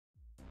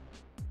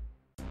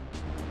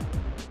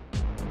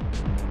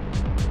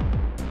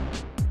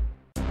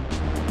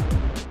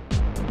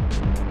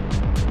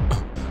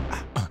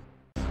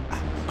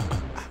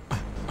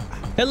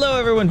Hello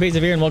everyone,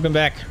 Vaesive here, and welcome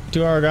back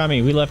to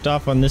Aragami. We left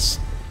off on this,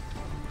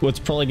 what's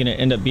probably going to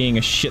end up being a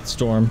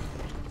shitstorm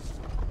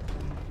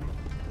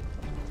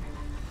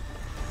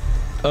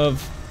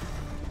of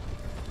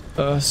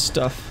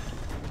stuff.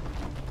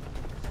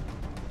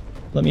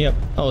 Let me up.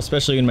 Oh,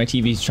 especially when my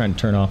TV's trying to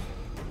turn off.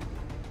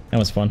 That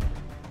was fun.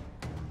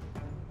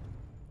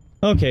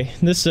 Okay,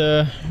 this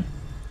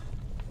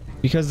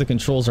because the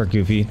controls are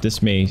goofy,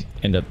 this may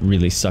end up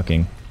really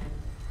sucking.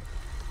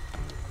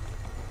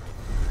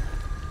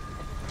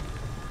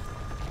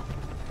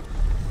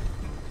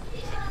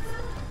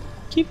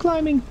 Keep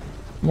climbing.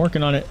 I'm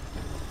working on it.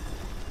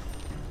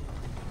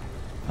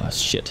 Oh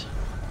shit.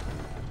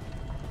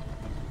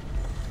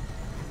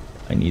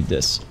 I need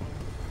this.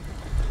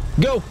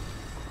 Go!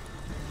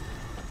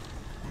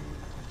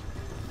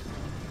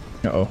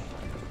 Uh-oh.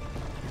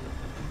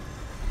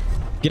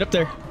 Get up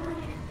there.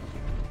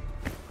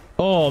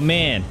 Oh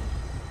man.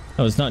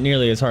 That was not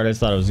nearly as hard as I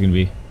thought it was gonna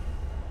be.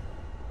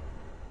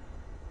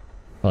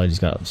 Probably just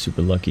got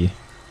super lucky.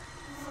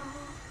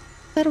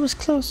 That was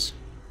close.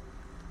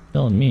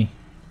 Telling me.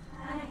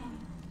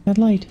 That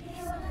light.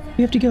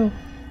 We have to go.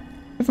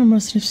 Everyone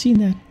must have seen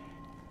that.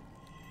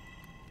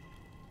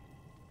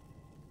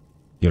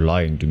 You're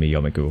lying to me,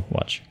 Yomiko.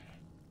 Watch.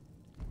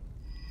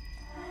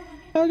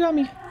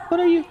 Aragami, what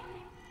are you?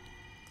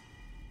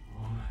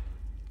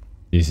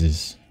 This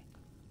is...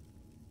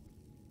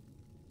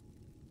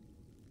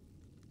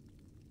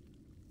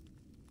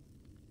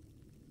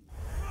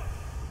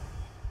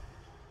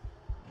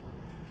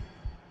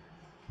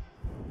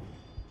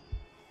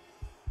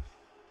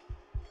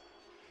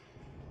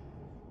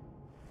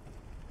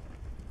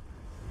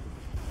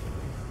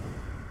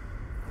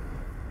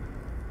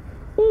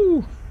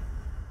 Woo!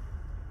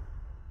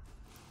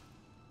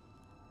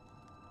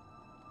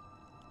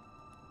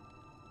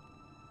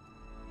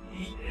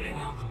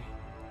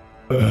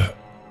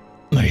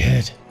 My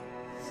head.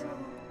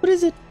 What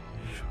is it?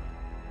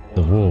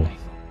 The war.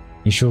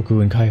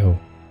 Nishoku and Kaiho.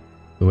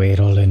 The way it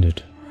all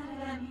ended.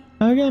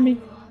 Aragami,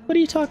 what are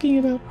you talking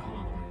about?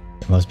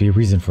 There must be a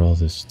reason for all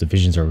this. The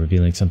visions are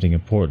revealing something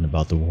important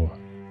about the war.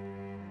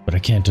 But I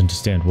can't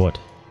understand what.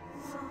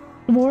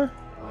 The war?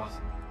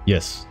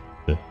 Yes.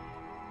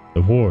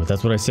 The war,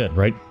 that's what I said,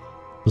 right?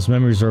 Those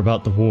memories are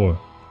about the war.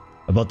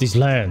 About these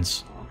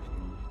lands.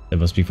 They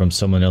must be from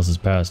someone else's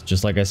past,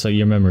 just like I saw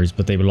your memories,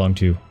 but they belong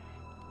to...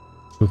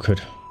 Who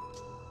could?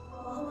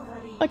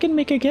 I can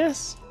make a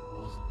guess.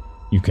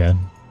 You can?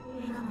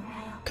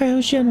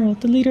 Kaiho's general,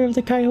 the leader of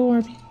the Kaiho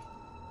army.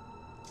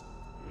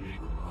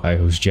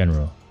 Kaiho's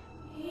general.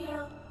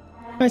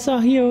 I saw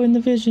Hio in the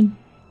vision.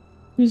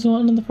 He was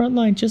on the front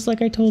line, just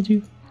like I told you.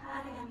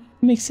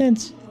 It makes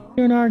sense.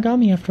 You're an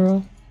Aragami after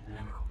all.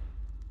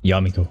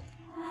 Yamiko.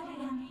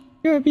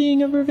 You're a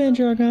being of revenge,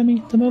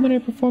 Aragami. The moment I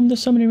performed the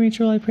summoning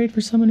ritual, I prayed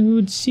for someone who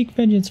would seek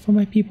vengeance for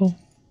my people.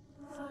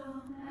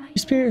 Your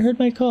spirit heard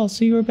my call,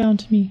 so you were bound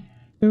to me.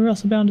 We were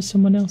also bound to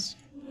someone else.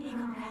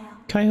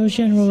 Kaiho's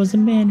general was the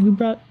man who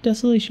brought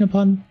desolation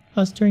upon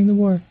us during the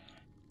war.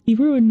 He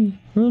ruined me,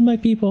 ruined my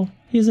people.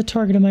 He is a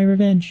target of my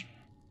revenge.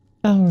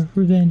 Our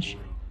revenge.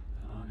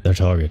 Their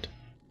target.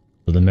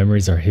 So the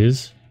memories are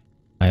his?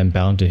 I am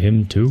bound to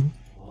him too?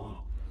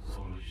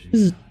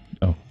 This is...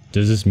 Oh,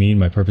 does this mean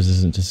my purpose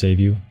isn't to save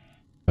you,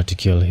 but to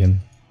kill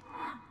him?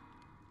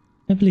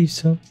 I believe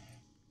so.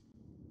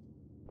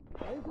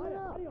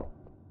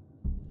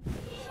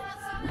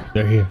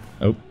 They're here.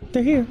 Oh.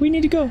 They're here. We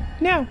need to go.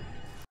 Now!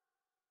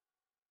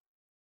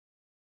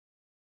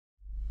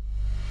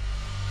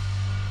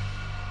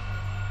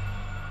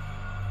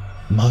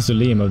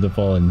 Mausoleum of the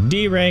Fallen.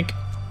 D rank!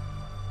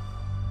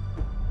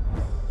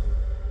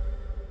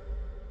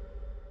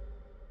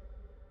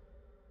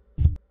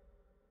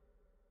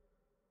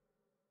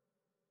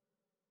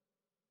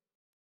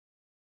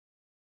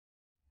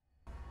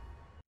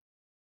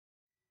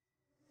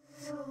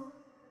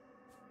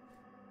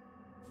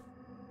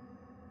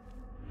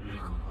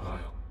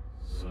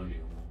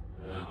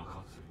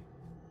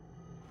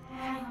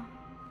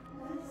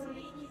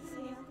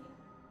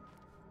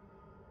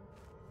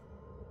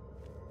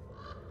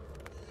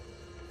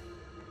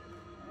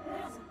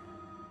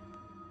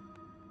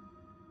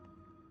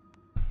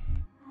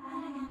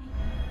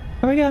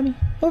 Aragami,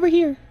 over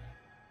here.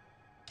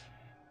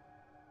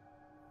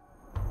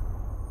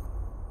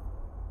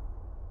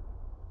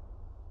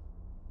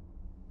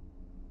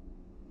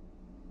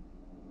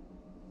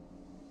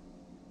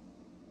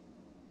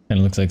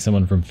 Kinda looks like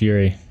someone from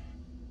Fury.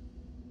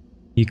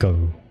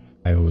 Hikaru,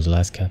 Kaiho's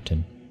last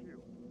captain.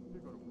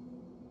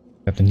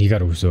 Captain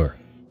Hikaru, sir.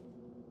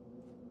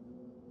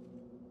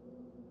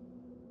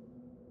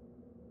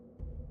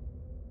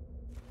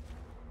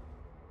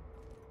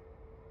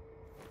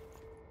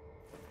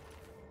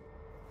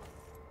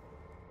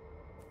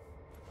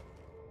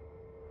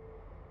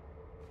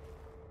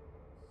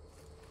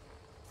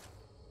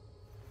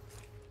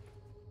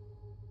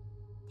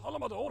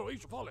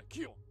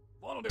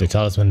 The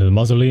talisman in the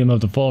Mausoleum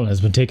of the Fallen has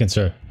been taken,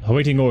 sir.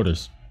 Awaiting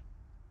orders.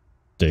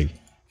 Dig.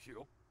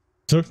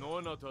 Sir?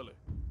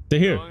 They're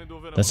here.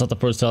 That's not the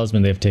first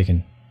talisman they have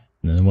taken.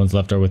 And the ones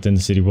left are within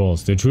the city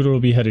walls. The intruder will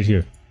be headed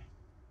here.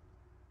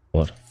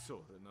 What?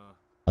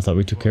 I thought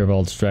we took care of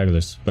all the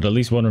stragglers, but at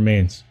least one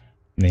remains.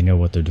 And they know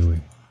what they're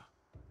doing.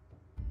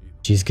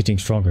 She's getting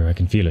stronger, I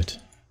can feel it.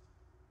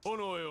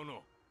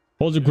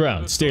 Hold your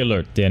ground, stay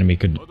alert. The enemy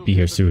could be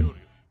here soon.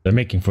 They're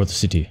making for the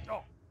city.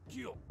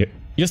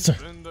 Yes, sir.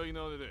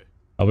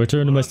 I'll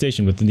return to my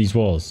station within these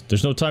walls.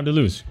 There's no time to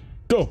lose.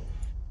 Go!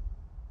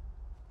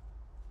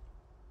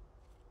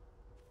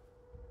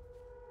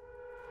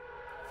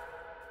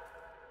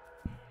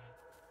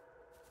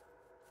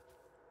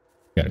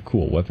 Got a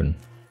cool weapon.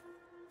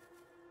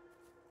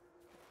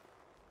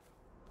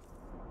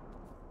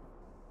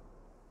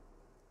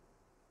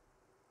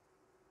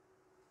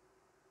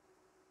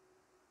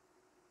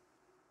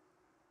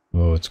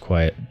 Oh, it's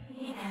quiet.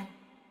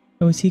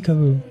 Oh, it's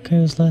Hikaru,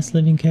 Kaido's last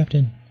living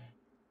captain.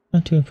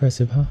 Not too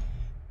impressive, huh?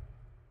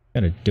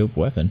 Got a dope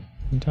weapon.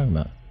 What are you talking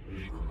about?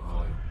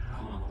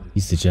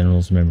 He's the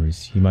general's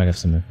memories. He might have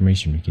some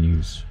information we can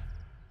use.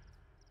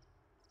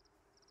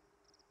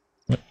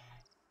 What?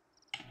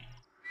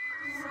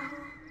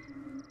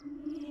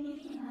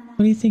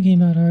 What are you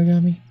thinking about,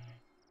 Aragami?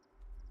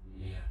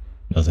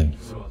 Nothing.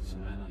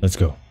 Let's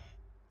go.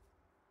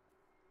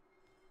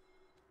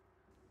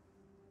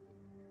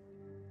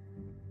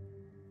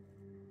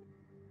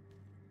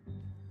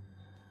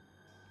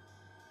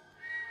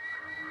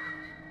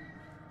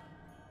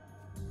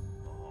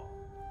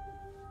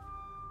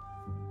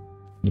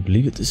 Can you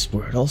believe it? This is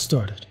where it all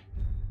started.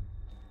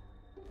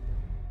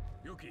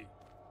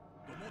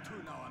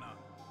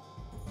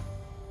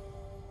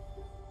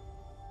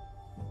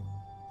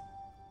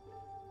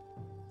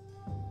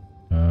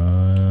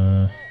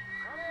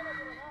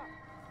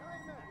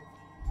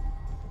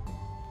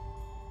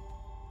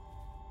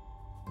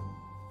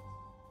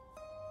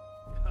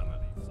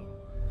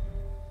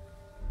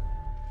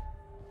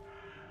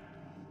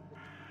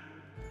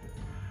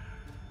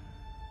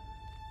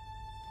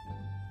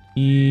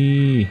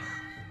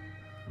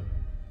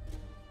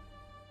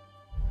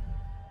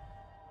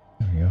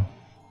 There we go.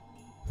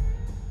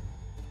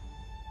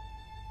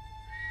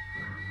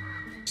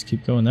 Just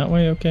keep going that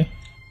way, okay.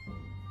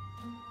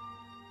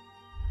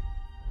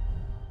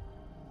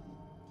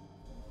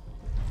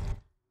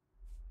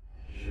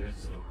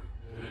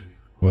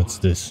 What's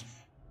this?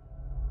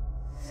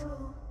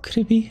 Could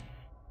it be?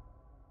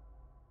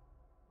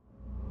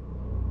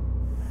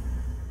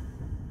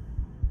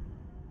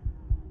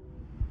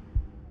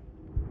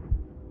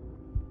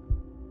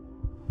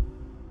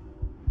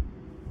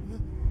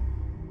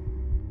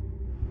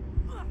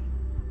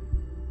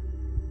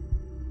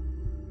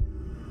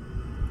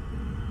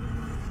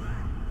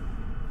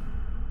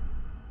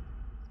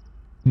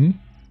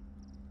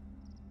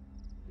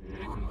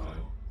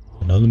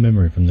 Another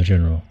memory from the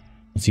general.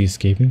 Was he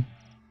escaping?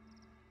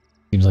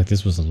 Seems like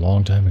this was a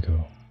long time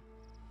ago.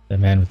 That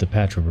man with the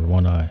patch over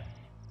one eye.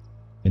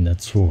 And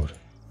that sword.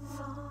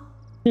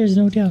 There's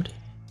no doubt.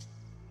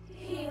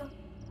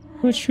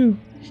 What's true?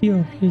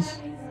 Hio is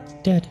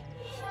dead.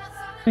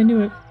 I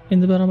knew it. In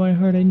the bottom of my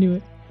heart I knew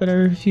it. But I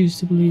refused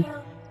to believe.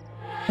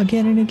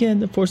 Again and again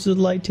the forces of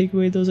the light take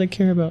away those I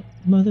care about.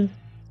 Mother,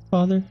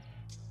 father,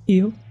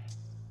 Hio.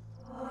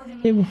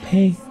 They will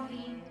pay.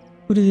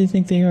 Who do they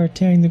think they are,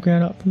 tearing the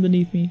ground out from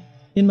beneath me?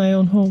 In my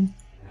own home.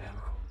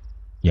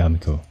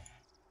 Yamiko.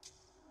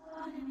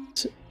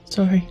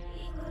 Sorry.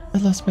 I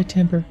lost my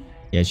temper.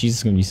 Yeah, she's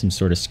just gonna be some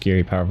sort of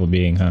scary, powerful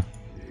being, huh?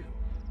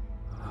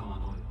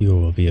 You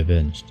will be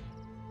avenged.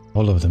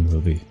 All of them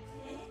will be.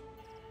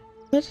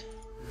 What?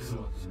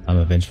 I'm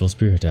a vengeful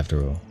spirit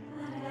after all.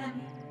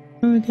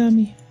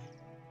 Aragami.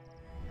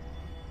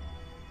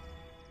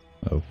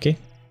 Okay.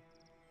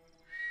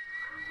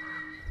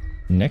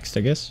 Next,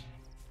 I guess.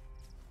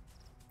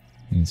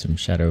 Need some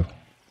shadow.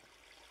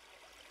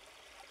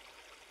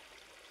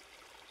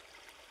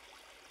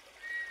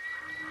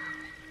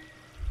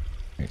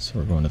 Alright, so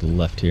we're going to the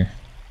left here.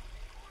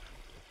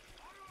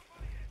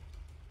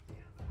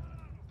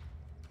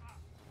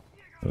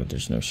 Oh,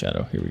 there's no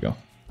shadow. Here we go.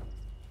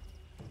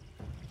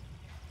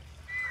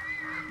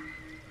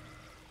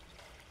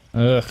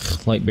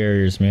 Ugh, light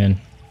barriers,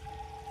 man.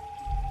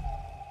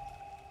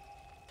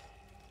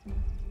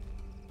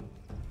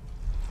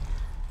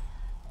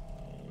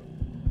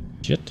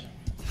 Shit.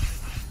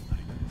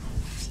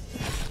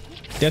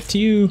 Death to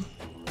you.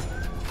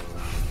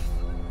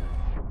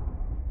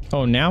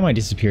 Oh, now my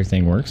disappear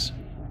thing works.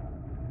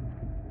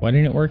 Why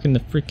didn't it work in the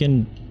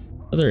freaking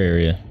other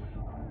area?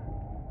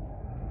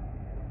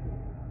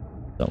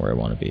 Not where I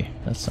want to be.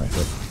 That's not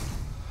good.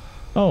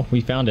 Oh,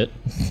 we found it.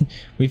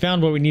 We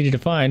found what we needed to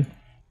find.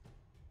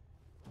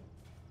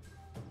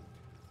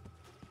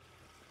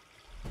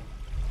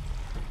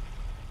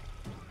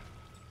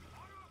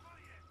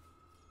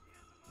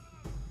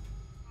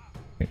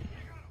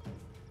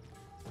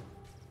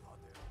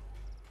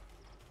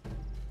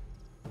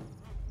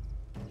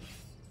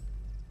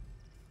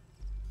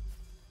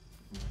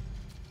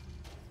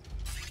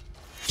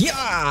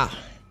 Yeah!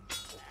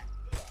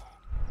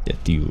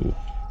 That you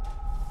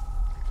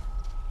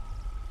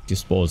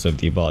dispose of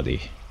the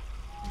body.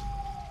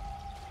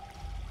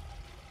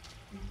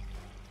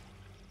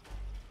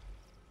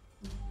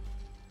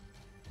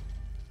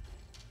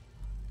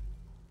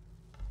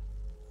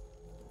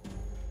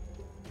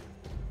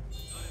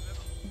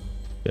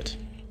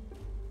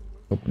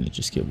 Hoping to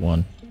just get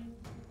one.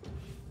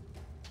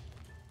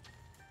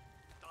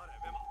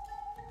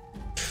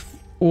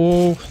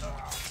 Oh,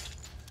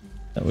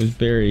 that was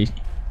very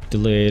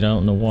delayed. I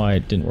don't know why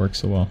it didn't work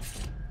so well.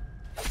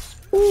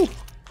 Woo.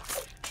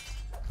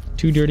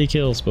 2 dirty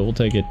kills, but we'll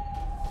take it.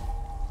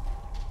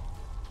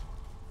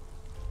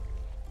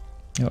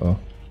 Uh-oh.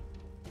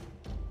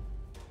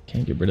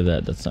 Can't get rid of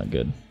that. That's not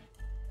good.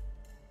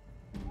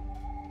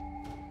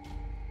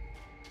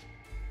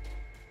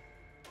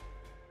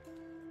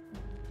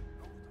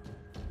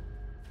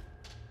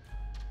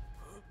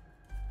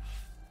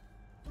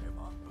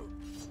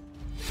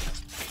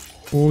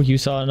 Oh, you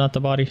saw it, not the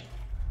body.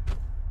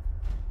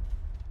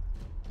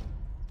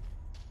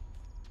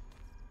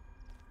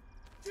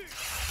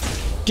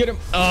 Get him!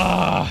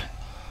 Ah!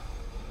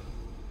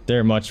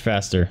 They're much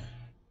faster.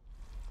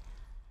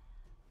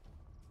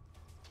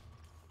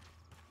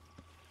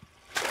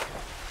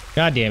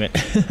 God damn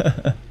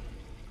it.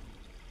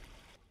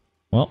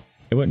 Well,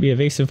 it wouldn't be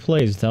evasive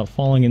plays without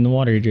falling in the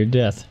water to your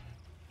death.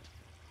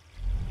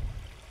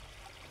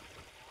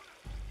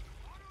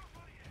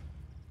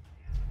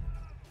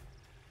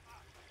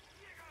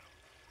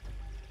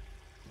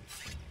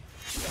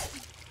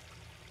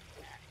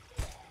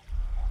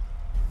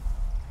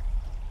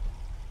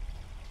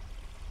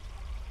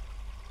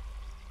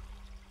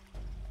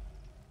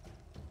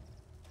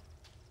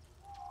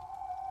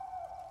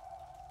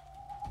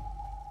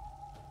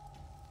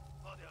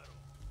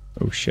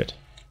 Oh shit.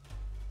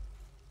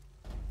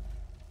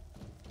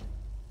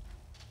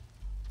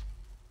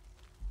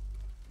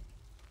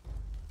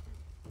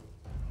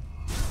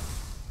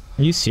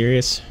 Are you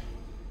serious?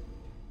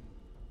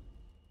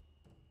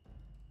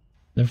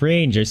 The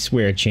range, I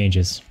swear, it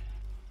changes.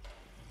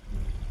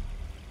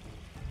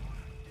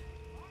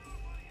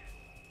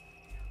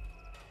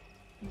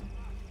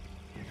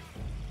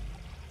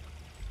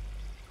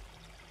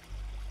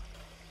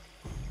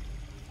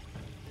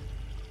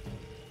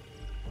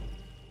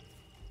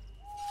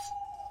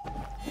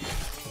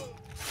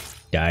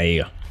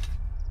 Die.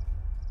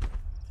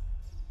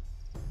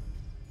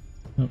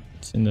 Oh,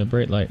 it's in the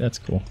bright light. That's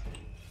cool.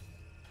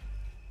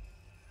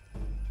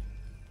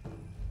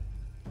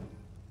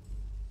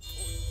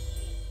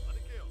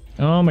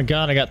 Oh my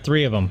god, I got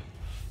 3 of them.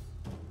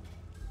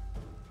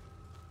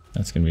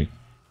 That's gonna be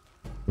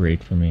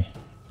great for me.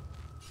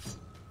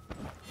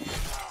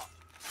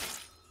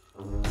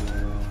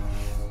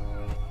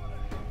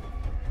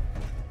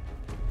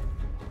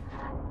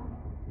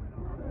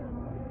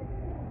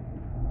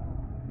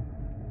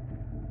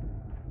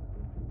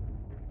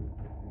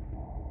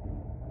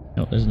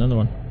 Oh, there's another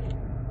one.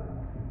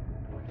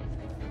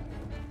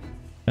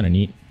 Kinda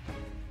neat.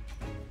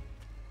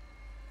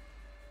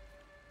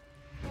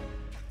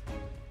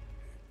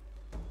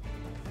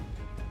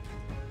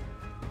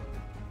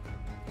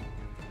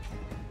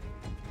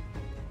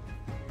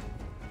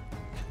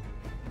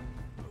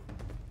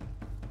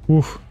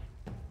 Oof.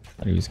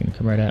 Thought he was gonna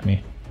come right at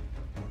me.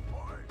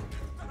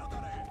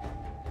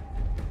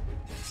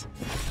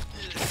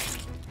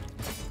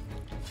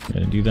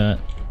 Gotta do that.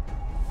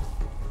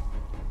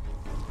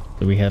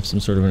 So we have some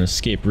sort of an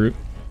escape route.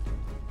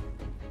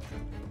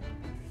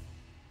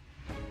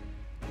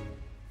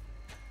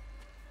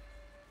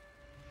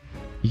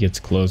 He gets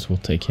close, we'll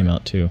take him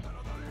out too.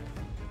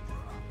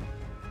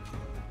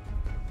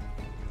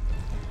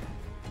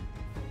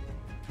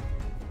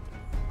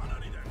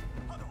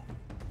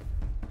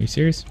 Are you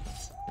serious?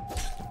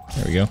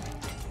 There we go.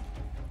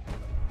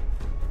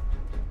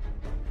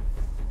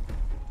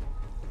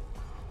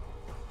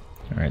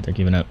 Alright, they're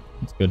giving up.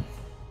 That's good.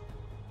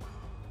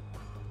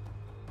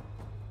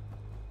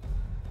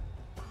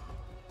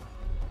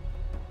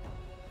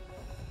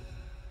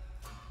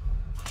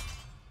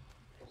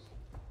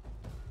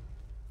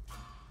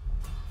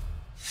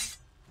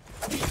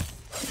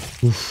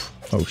 Oof.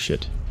 Oh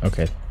shit.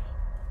 Okay.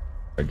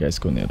 Alright guys,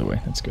 going the other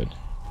way. That's good.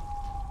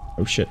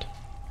 Oh shit.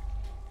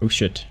 Oh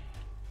shit.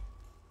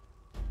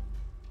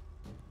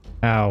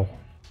 Ow.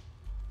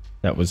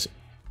 That was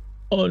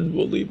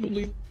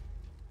unbelievably.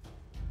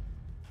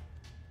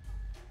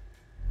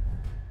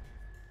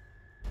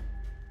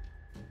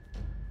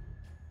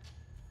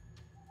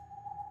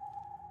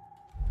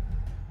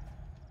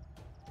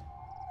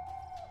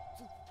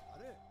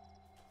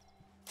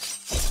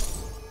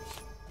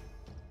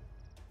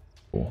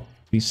 Cool.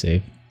 Please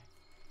save.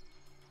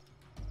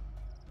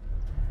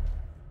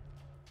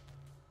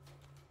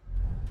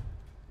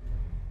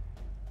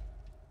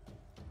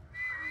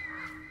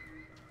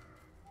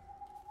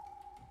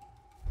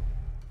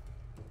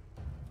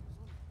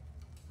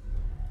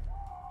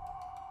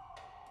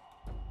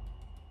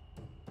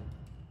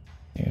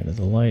 Out of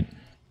the light.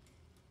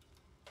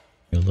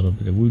 Get a little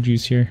bit of woo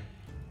juice here.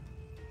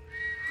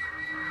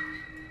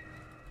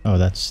 Oh,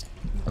 that's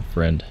our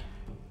friend.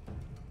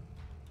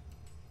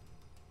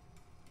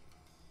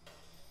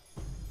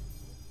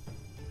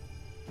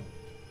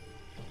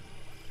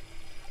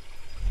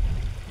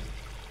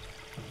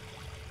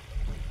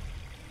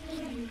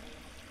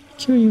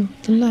 Kiryu,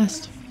 the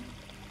last.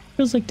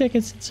 Feels like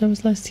decades since I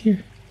was last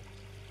here.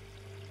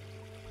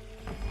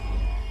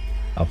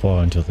 How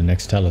far until the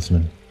next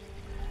talisman?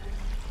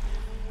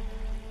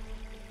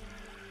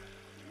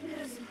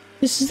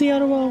 This is the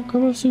outer wall.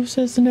 Karosu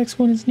says the next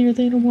one is near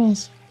the inner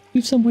walls.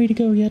 We've some way to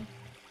go yet.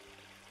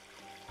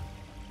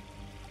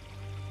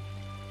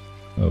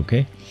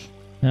 Okay.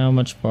 How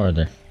much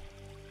farther?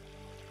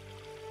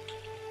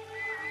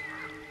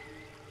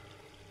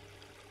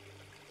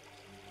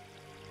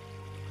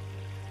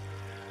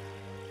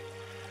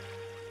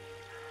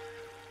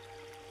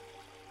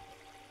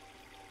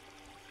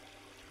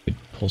 Good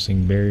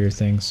pulsing barrier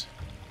things.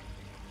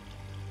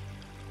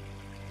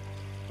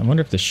 I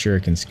wonder if the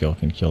shuriken skill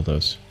can kill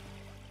those.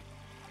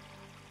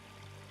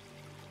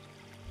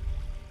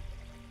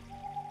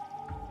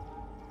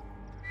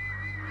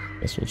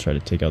 Guess we'll try to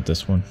take out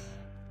this one.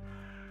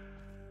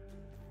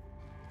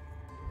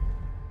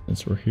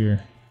 Since we're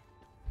here.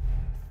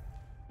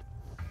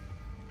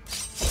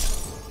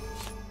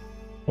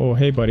 Oh,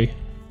 hey, buddy.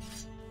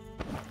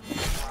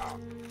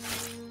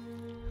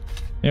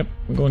 Yep,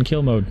 we're going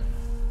kill mode.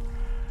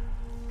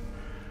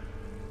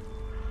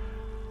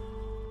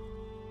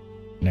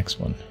 Next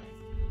one.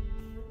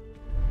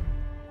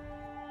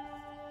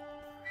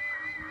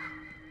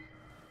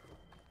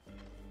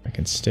 I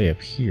can stay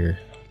up here.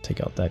 Take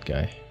out that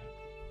guy.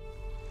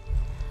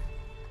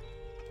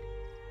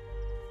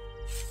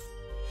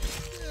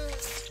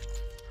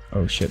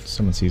 Oh shit,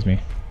 someone sees me.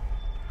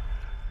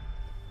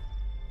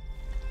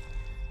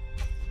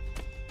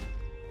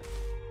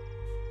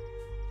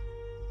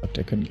 Fuck,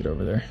 I couldn't get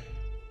over there.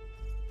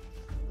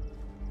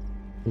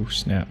 Oh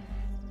snap.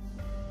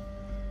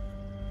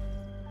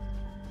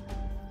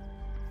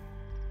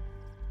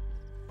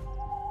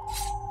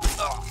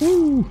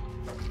 Woo!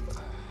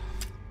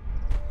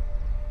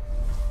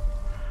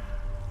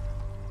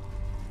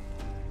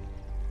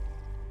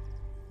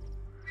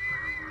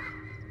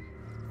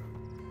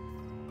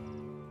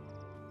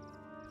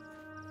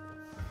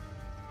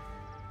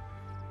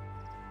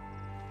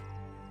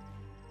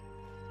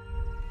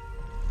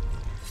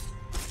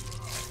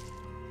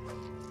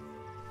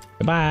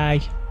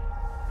 Goodbye.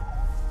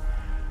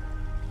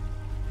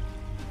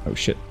 Oh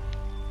shit.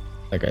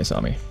 That guy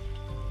saw me.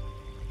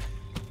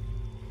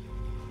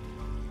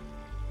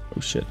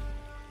 Oh shit.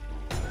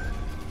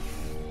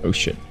 Oh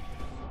shit.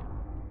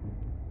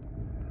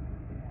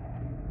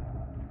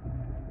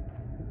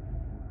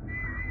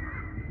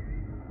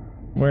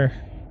 Where?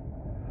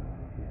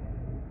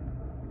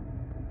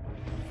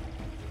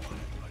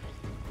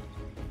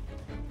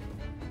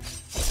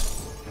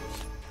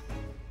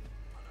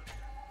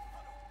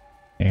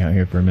 Hang out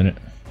here for a minute.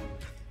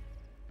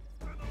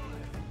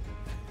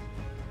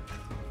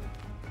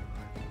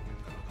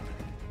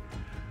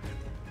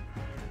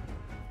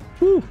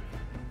 Woo!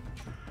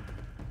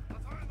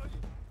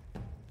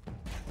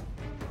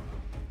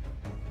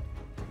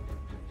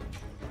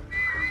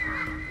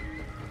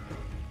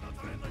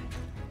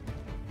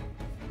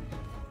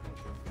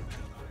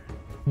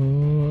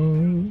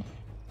 Oh.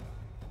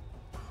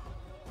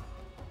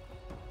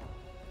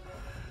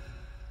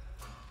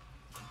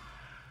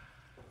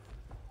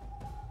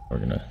 We're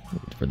gonna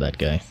wait for that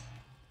guy.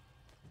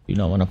 You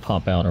don't want to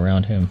pop out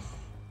around him.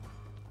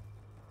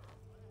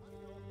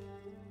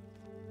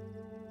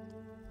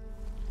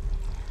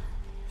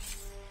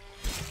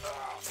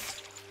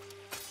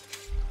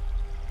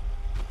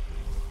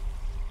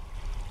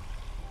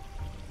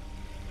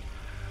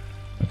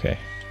 Okay.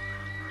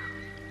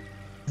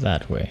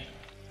 That way.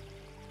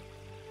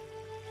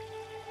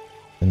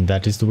 And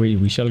that is the way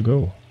we shall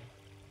go.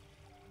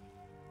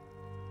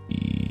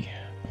 I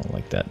don't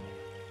like that.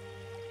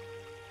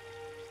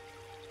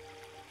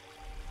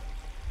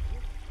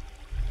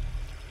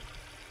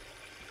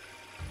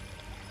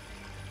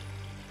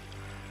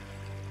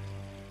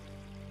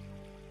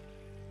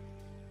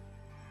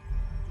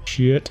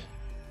 Shit.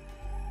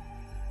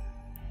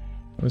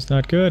 That was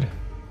not good.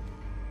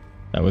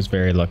 That was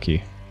very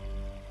lucky.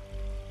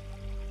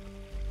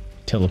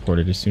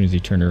 Teleported as soon as he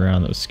turned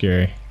around. That was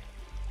scary.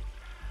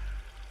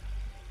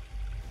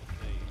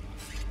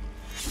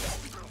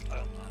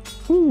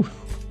 Woo.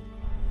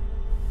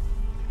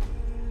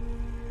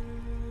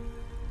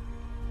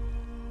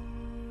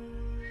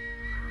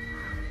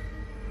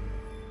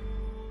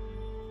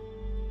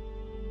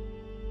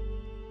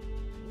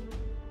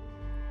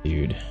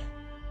 Dude.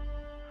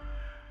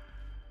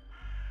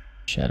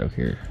 Shadow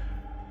here.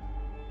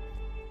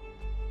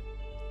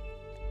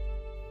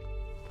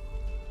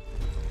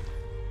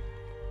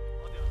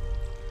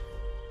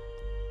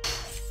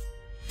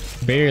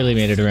 Barely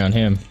made it around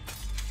him.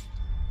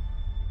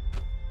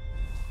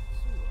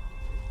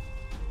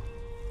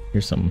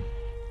 Here's some.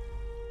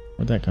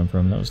 Where'd that come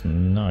from? That was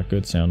not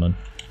good sounding.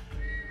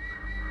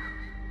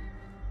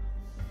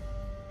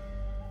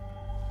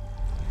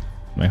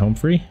 Am I home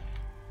free?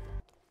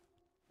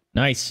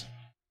 Nice.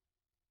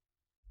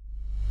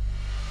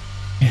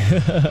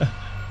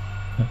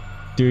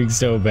 Doing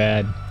so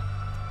bad.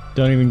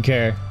 Don't even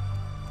care.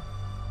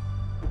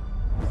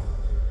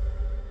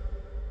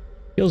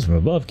 Kills from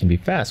above can be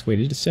fast way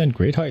to descend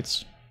great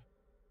heights.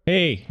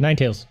 Hey,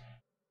 Ninetales.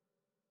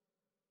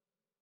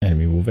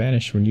 Enemy will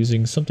vanish when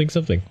using something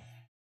something.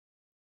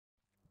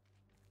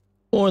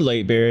 Or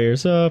light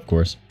barriers, of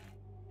course.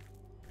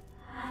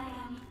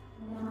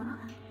 I'm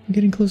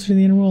getting closer to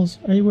the inner walls.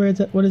 Are you aware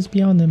that what is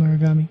beyond them,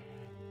 Aragami?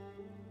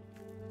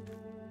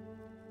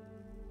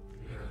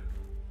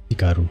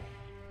 Hikaru.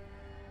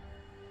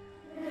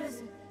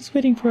 He's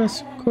waiting for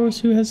us.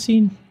 Korosu has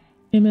seen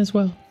him as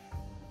well.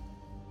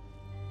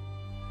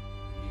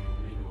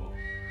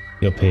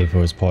 He'll pay for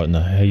his part in the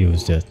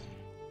Hayu's death.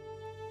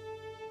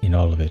 In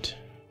all of it.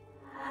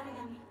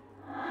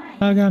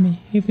 Aragami,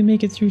 if we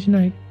make it through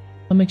tonight,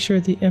 I'll make sure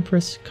the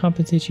Empress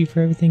compensates you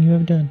for everything you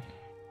have done.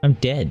 I'm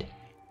dead.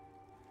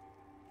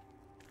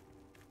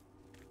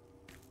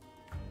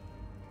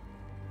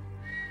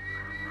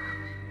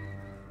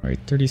 Alright,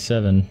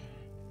 37.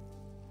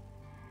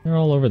 They're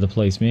all over the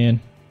place, man.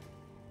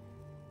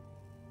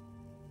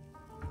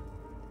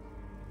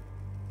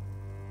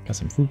 Got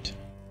some fruit.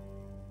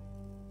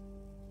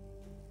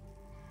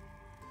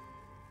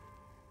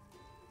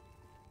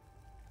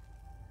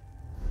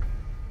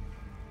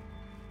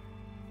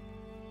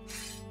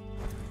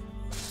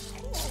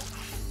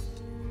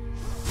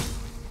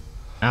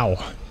 Ow.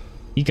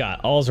 He got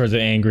all sorts of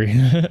angry.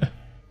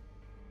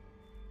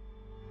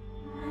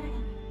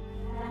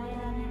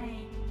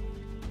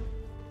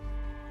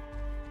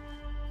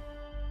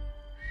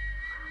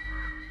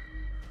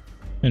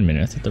 Wait a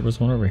minute, I thought there was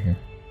one over here.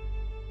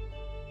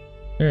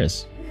 There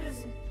is.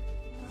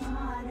 There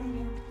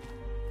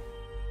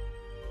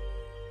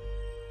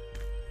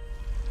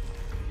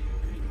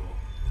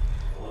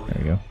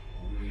we go.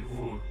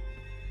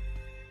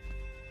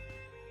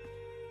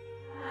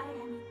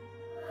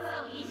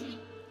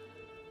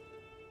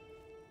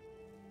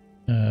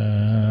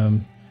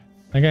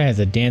 That guy has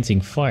a dancing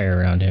fire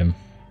around him.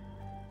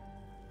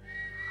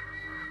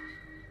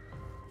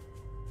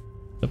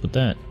 What's up with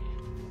that?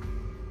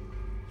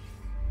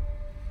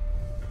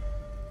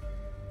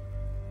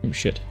 Oh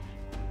shit.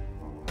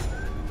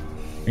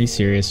 Are you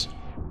serious?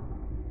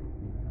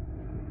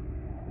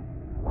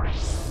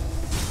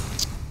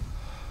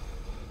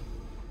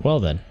 Well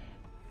then.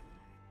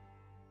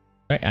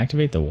 Did I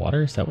activate the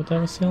water? Is that what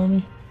that was telling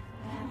me?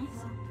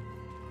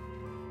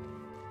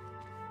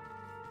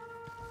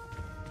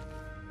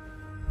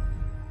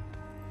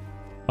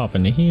 Hop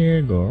into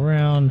here, go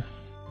around.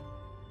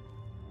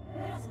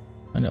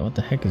 Find out what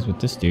the heck is with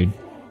this dude.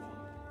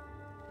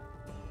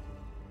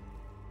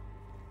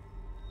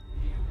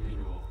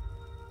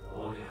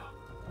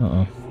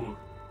 Uh-oh.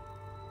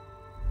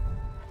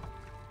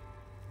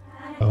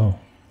 Oh.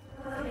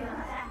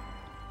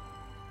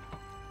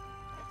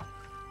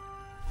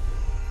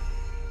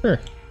 Sure.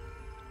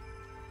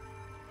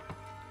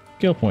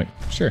 Skill point.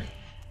 Sure.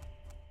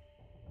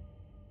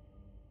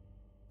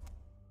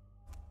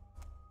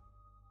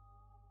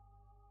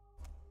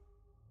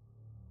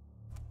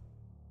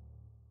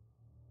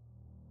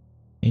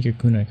 Make your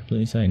kunai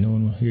completely silent. No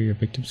one will hear your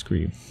victim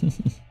scream.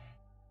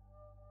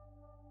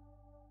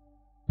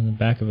 On the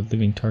back of a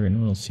living target, no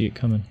one will see it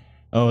coming.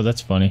 Oh,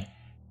 that's funny.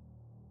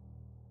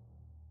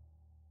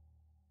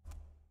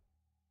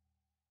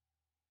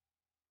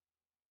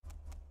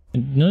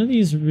 And none of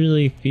these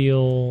really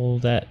feel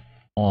that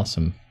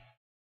awesome.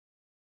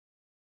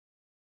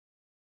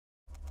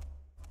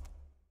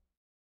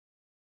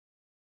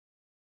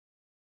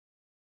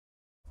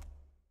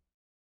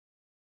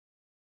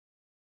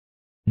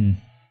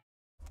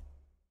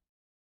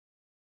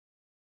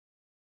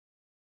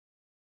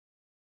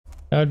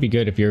 That would be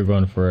good if you were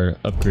going for an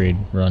upgrade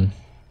run.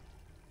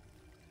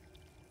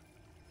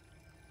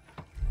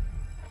 I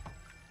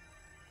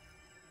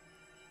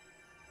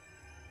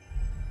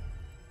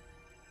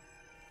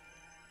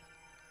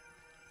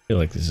feel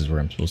like this is where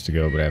I'm supposed to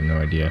go, but I have no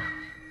idea if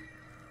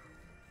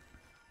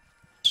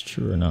it's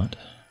true or not.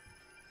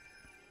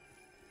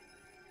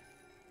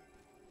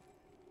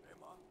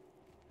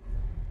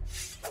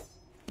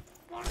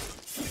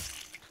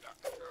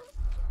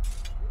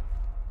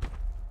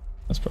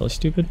 That's probably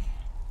stupid.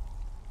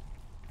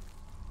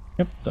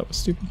 Yep, that was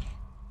stupid.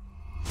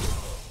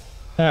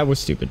 That was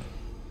stupid.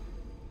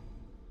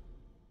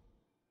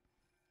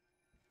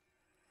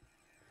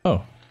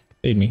 Oh,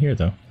 stayed me here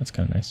though. That's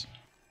kind of nice.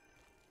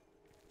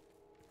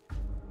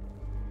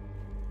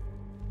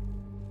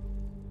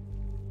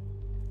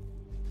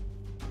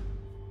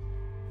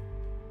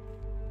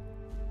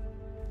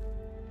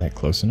 That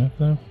close enough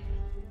though?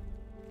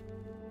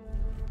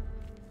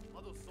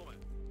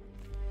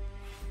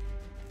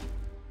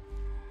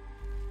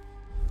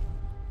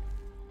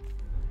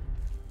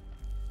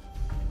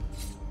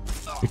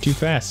 You're too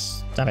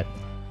fast. Stop it.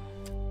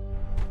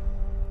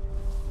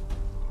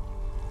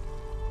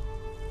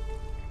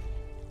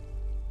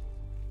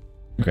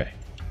 Okay.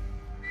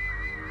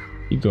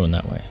 Keep going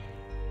that way.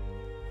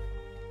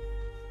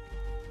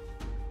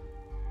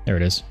 There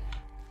it is.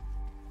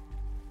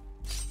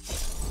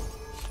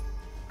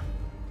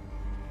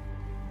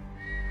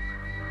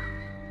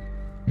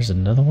 There's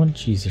another one?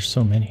 Jeez, there's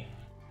so many.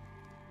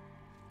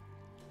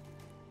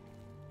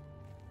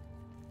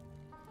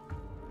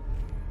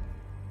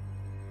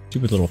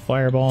 Stupid little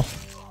fireball.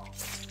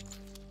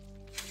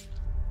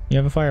 You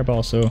have a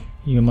fireball, so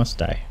you must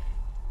die.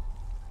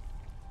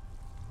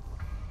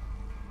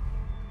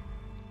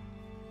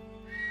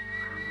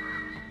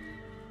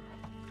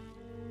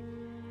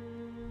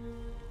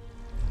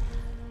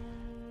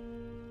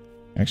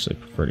 actually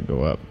prefer to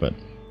go up, but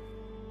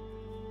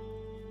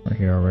we're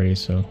here already,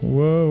 so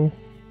whoa.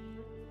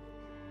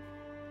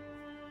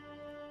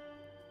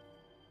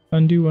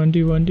 Undo,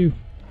 undo, undo.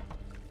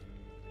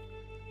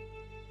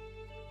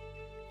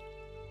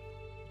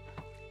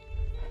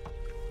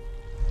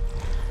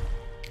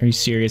 Are you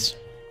serious?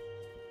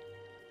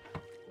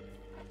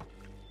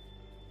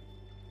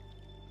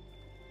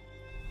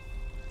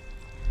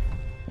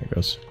 There it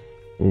goes.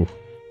 Ooh.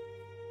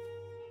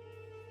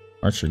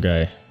 Archer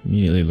guy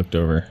immediately looked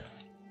over.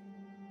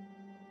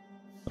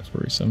 That's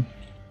worrisome.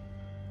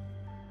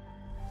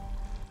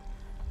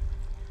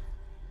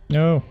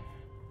 No.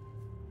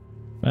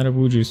 I'm out of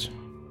woo juice.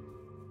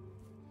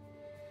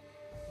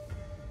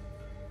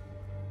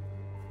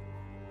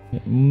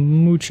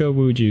 Mucho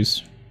woo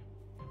juice.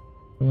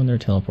 Go in there,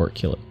 teleport,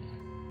 kill it.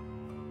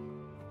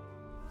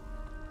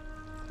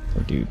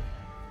 Oh, dude.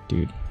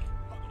 Dude.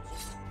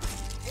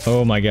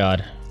 Oh my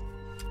god.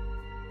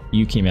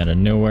 You came out of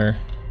nowhere.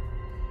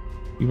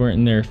 You weren't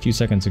in there a few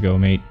seconds ago,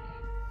 mate.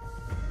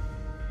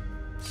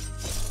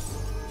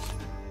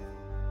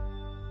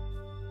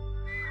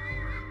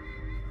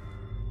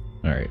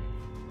 Alright.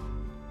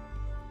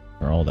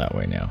 We're all that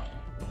way now.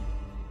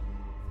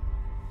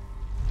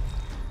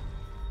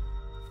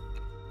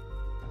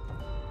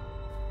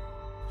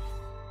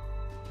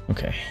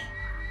 Okay.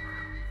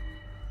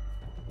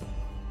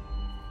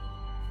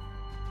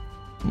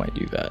 Might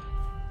do that.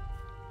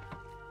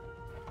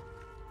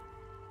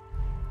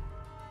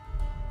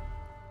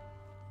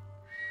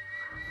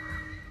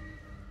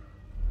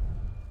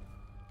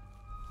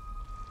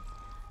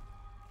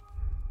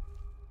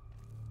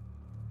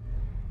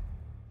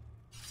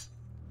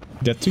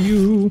 Death to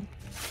you!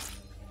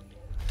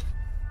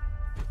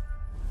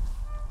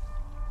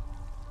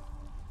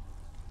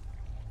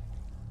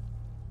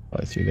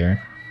 Probably through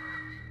there.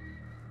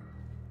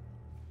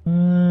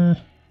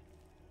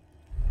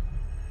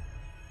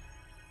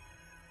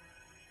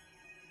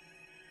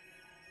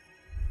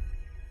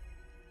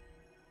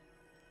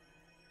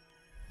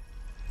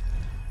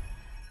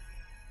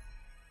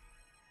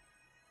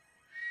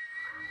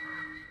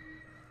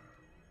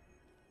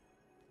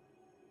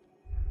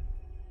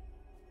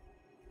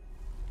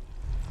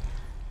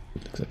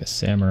 Looks like a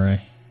samurai.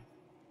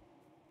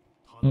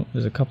 Oh,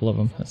 there's a couple of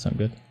them. That's not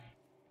good.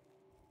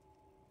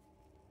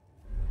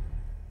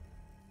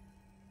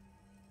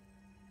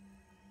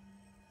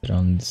 Is it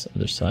on this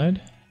other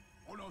side?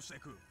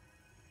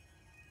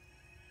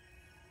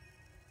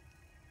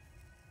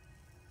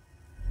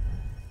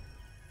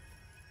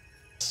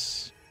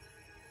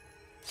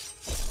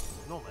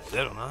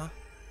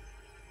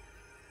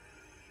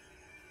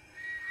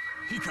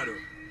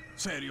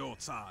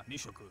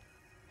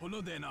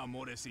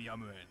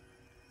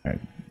 Alright,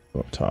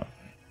 go up top.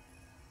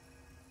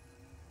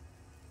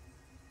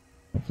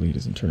 Hopefully he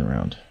doesn't turn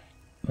around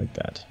like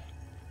that.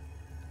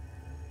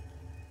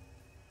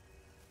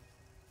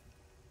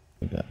 I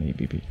think that may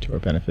be to our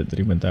benefit that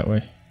he went that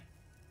way.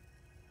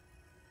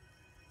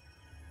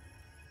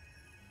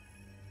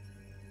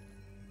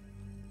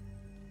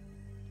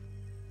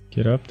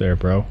 Get up there,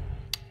 bro.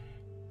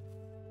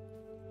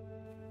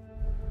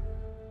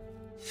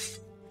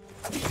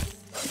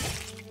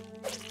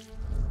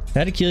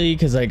 Had to kill you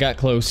because I got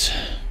close.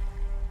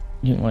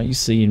 Didn't want you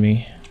seeing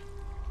me.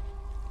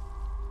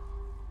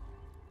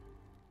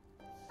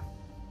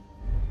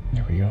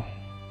 There we go.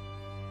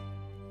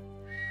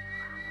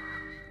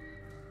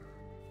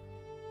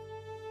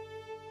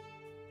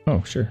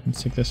 Oh, sure.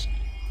 Let's take this.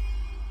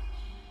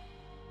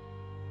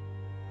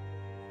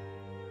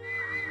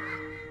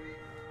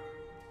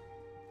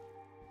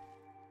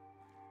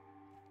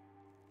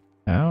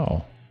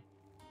 Ow.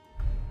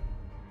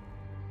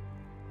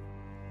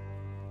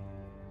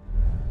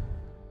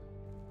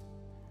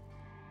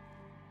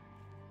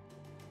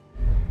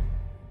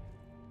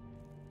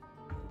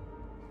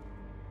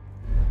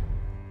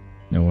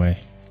 No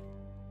way.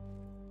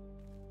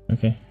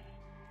 Okay.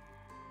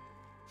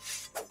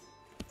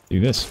 Do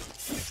this.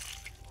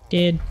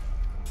 Dead.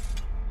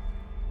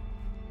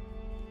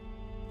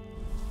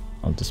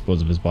 I'll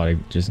dispose of his body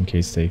just in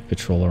case they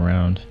patrol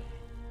around.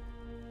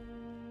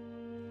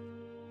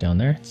 Down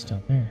there? It's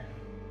down there.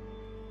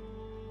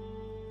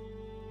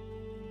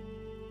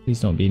 Please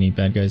don't be any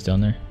bad guys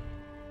down there.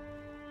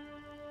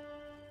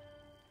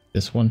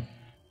 This one.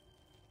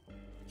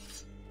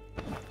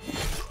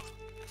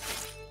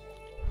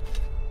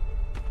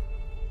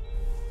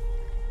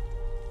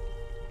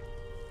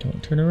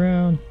 Don't turn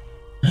around.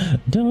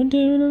 Don't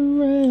turn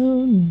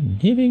around.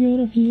 If you're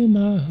gonna feel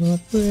my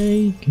heart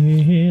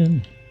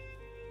breaking.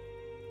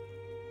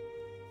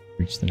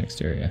 Reach the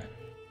next area.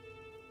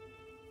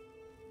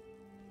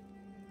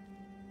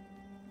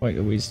 Quite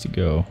a ways to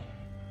go.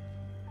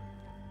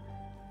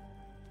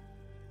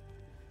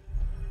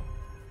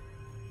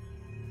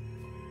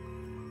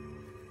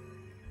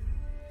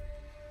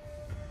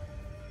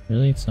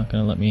 Really? It's not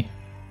gonna let me.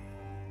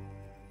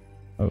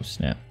 Oh,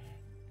 snap.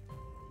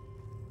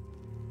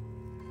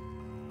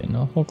 Getting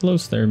awful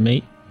close there,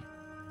 mate.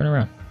 Turn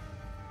around.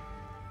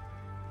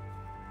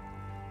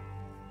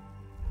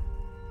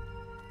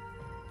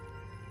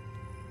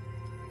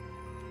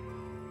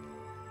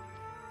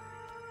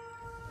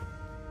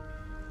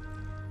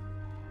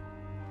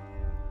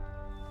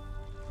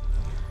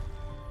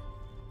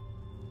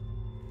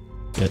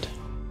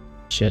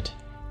 shit.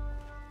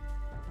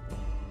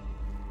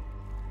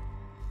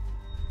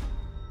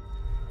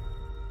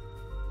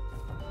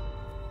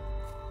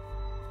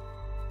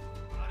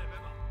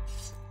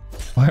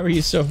 Why were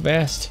you so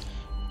fast?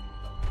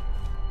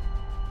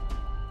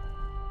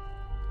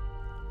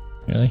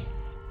 Really?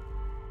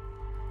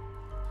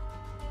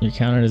 You're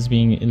counted as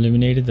being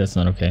illuminated? That's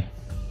not okay.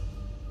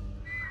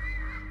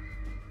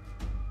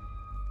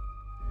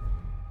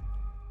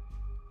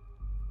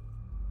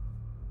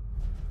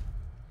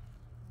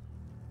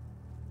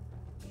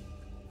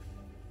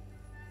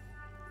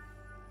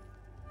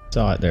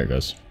 Saw it. There it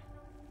goes.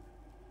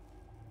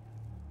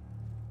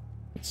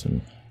 Get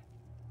some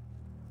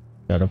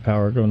shadow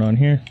power going on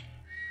here.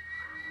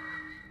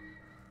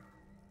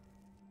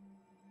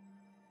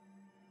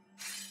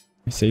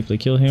 Safely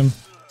kill him.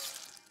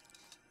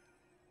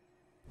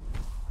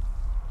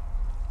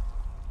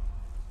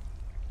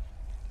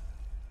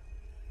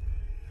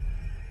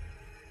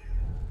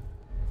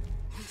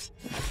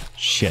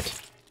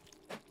 Shit.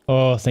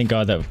 Oh, thank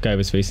God that guy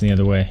was facing the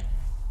other way.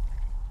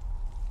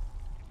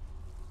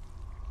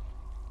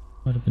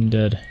 Would have been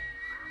dead.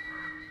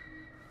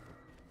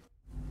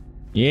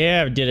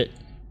 Yeah, I did it.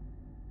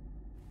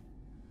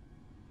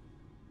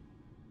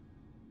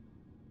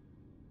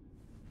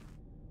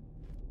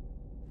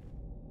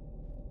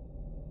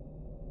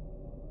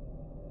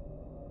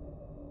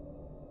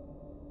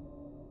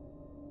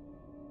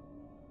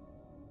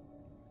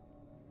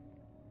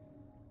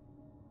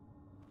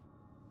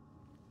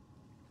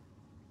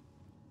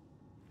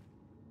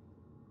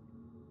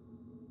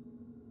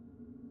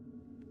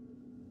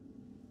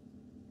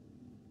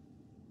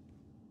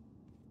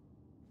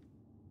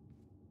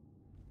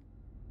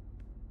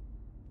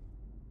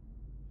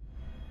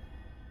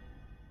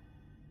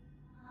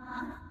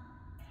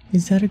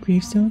 Is that a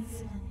gravestone?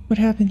 What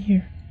happened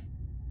here?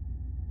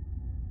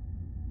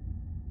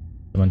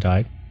 Someone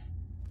died.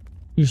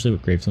 Usually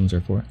what gravestones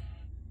are for.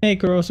 Hey,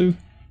 Kurosu.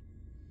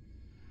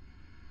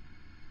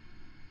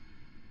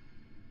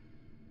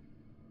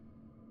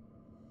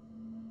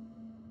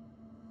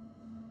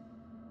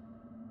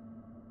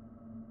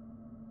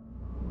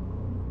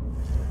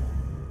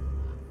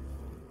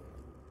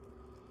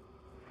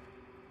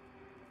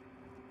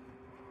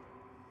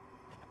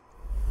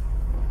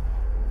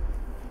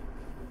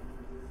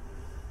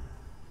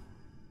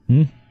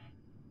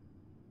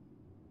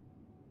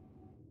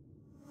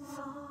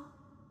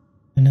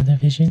 Another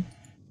vision?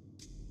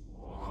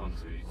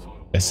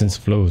 Essence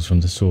flows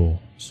from the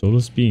soul.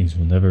 Soulless beings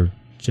will never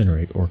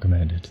generate or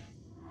command it.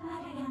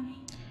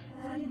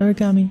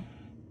 Aragami,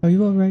 are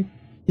you alright?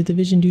 Did the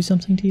vision do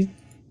something to you?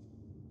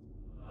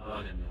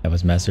 That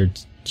was Master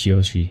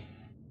Chiyoshi.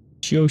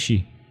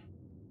 Chiyoshi.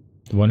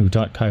 The one who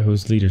taught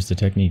Kaiho's leaders the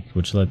technique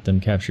which let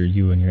them capture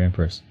you and your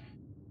empress.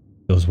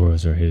 Those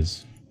words are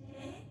his.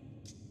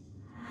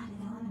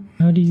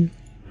 How do you...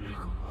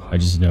 I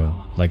just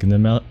know, like in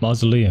the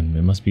mausoleum,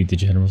 it must be the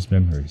general's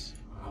memories.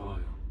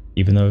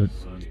 Even though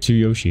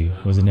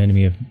Tsuyoshi was an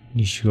enemy of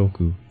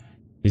Nishoku,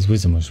 his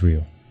wisdom was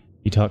real.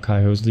 He taught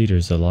Kaiho's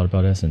leaders a lot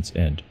about essence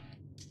and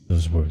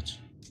those words.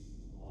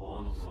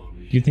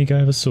 Do you think I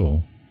have a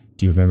soul?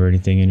 Do you remember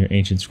anything in your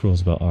ancient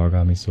scrolls about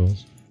Aragami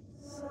souls?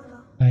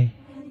 I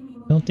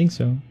don't think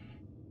so.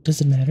 Does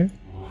it matter?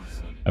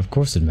 Of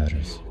course it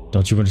matters.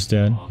 Don't you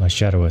understand? My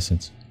shadow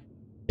essence.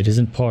 It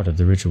isn't part of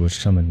the ritual which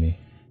summoned me.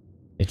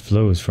 It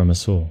flows from a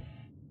soul.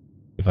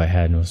 If I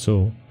had no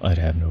soul, I'd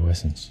have no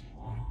essence.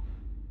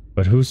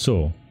 But whose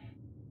soul?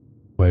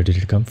 Where did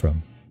it come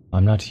from?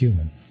 I'm not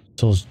human.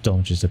 Souls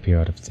don't just appear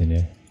out of thin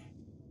air.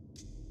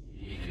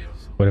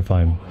 What if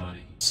I'm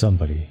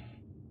somebody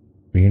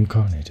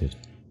reincarnated?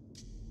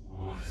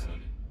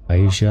 I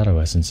use shadow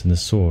essence and the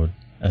sword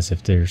as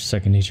if they're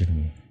second nature to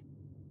me.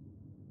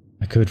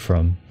 I could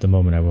from the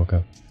moment I woke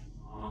up.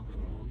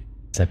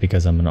 Is that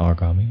because I'm an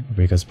Aragami, or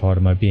because part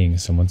of my being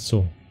is someone's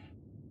soul?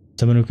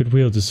 Someone who could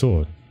wield the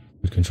sword,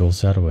 would control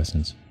shadow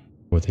essence,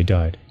 or they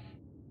died.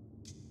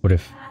 What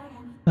if...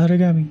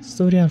 Aragami,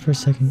 slow down for a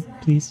second,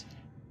 please.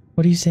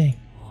 What are you saying?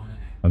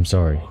 I'm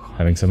sorry,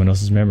 having someone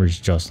else's memories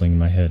jostling in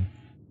my head.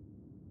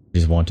 I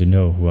just want to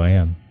know who I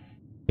am.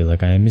 I feel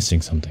like I am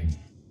missing something.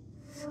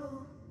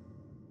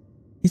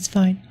 It's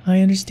fine,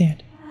 I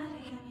understand.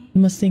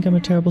 You must think I'm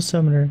a terrible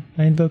summoner.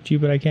 I invoked you,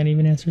 but I can't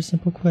even answer a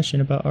simple question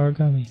about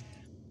Aragami.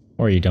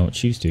 Or you don't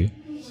choose to.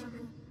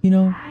 You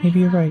know, maybe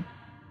you're right.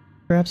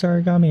 Perhaps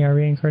Aragami are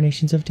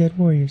reincarnations of dead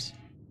warriors.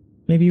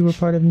 Maybe you were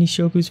part of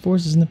Nishoku's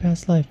forces in the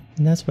past life,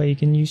 and that's why you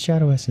can use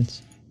shadow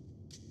essence.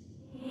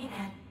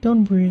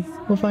 Don't worry,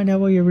 we'll find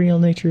out what your real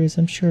nature is,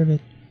 I'm sure of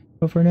it.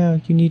 But for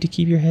now, you need to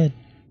keep your head.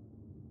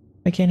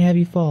 I can't have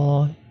you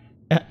fall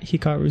at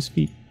Hikaru's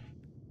feet.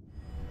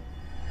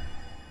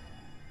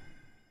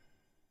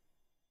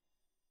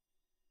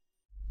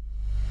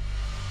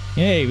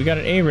 Yay, we got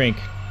an A rank.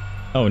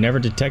 Oh, never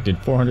detected,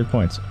 400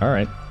 points.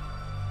 Alright.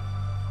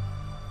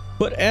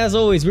 But as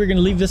always, we're going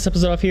to leave this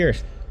episode off here.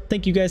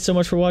 Thank you guys so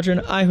much for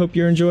watching. I hope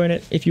you're enjoying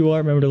it. If you are,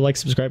 remember to like,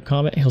 subscribe,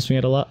 comment. It helps me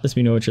out a lot. Lets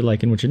me know what you're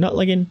liking, what you're not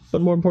liking. But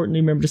more importantly,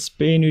 remember to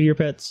spay and neuter your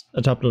pets.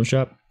 A top little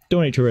shop.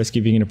 Donate to a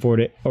rescue if you can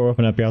afford it, or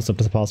open up your house up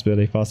to the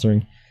possibility of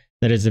fostering.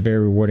 That is a very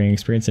rewarding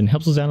experience and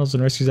helps those animals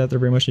and rescues out there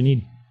very much in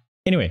need.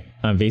 Anyway,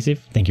 I'm Vaesive.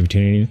 Thank you for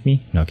tuning in with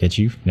me, and I'll catch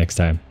you next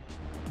time.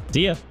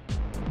 See ya!